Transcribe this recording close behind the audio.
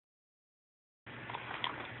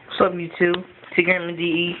What's up, YouTube? Tiggerman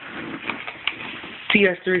DE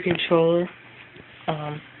PS3 controller.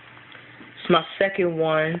 It's my second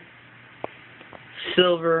one.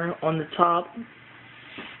 Silver on the top,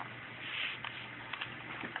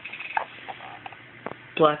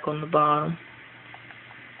 black on the bottom.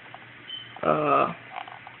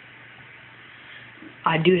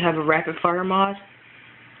 I do have a rapid fire mod,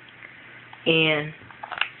 and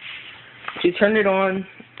to turn it on,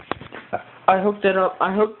 I hooked it up.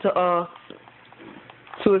 I hooked to a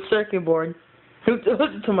circuit board. Hooked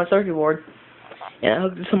it to my circuit board, and I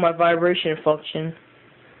hooked it to my vibration function.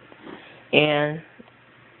 And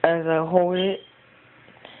as I hold it,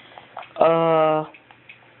 well,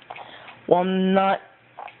 I'm not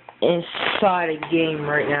inside a game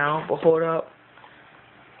right now, but hold up.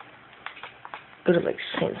 Go to like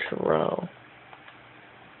Saints Row.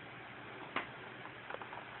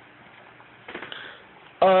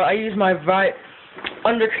 I use my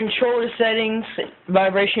under controller settings,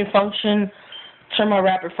 vibration function, turn my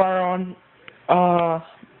rapid fire on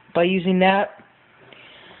by using that.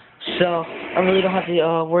 So I really don't have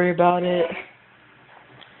to worry about it.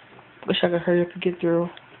 Wish I could hurry up and get through.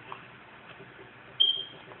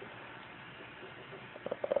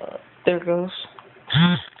 There it goes.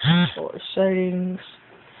 Controller settings.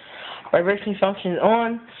 Vibration function is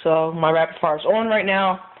on, so my rapid fire is on right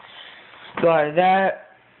now. Go out of that.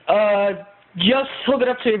 Just hook it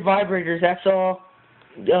up to your vibrators. That's all.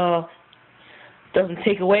 Doesn't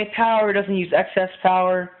take away power. Doesn't use excess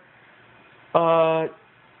power.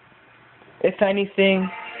 If anything,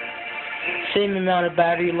 same amount of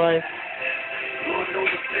battery life.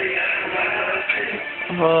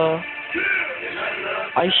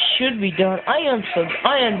 I should be done. I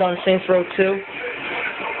am done Saints Row 2.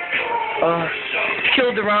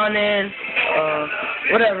 Killed the Ronin,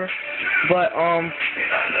 whatever. But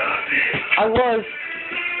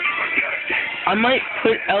I might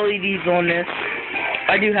put LEDs on this.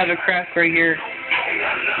 I do have a craft right here.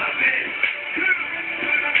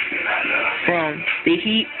 From the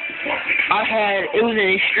heat, it was an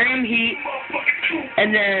extreme heat,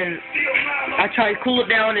 and then I tried to cool it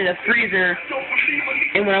down in a freezer,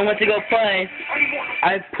 and when I went to go play,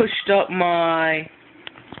 I pushed up my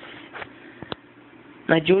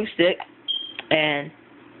joystick and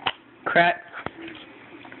cracked,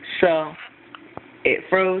 so it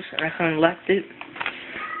froze, and I kind of left it.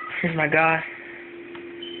 Here's my guy.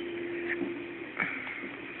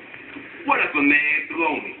 What up, man?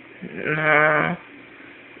 Blow me. Nah.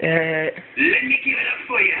 Let me give it up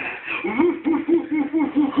for you.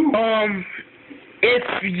 If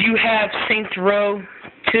you have Saints Row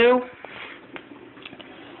 2,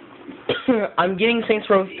 I'm getting Saints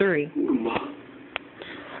Row 3.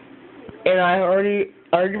 And I already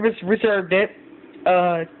reserved it.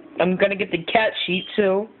 I'm gonna get the cat sheet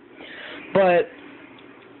too. But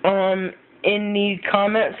in the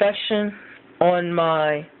comment section on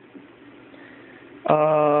my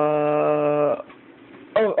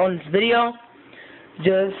on this video,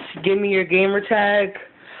 just give me your gamer tag.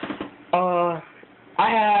 I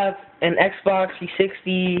have an Xbox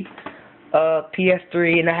 360,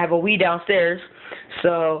 PS3, and I have a Wii downstairs.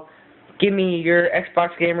 So give me your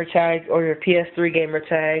Xbox gamer tag or your PS3 gamer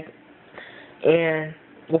tag, and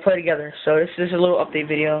we'll play together. So this is a little update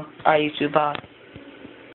video. Alright, YouTube, bye.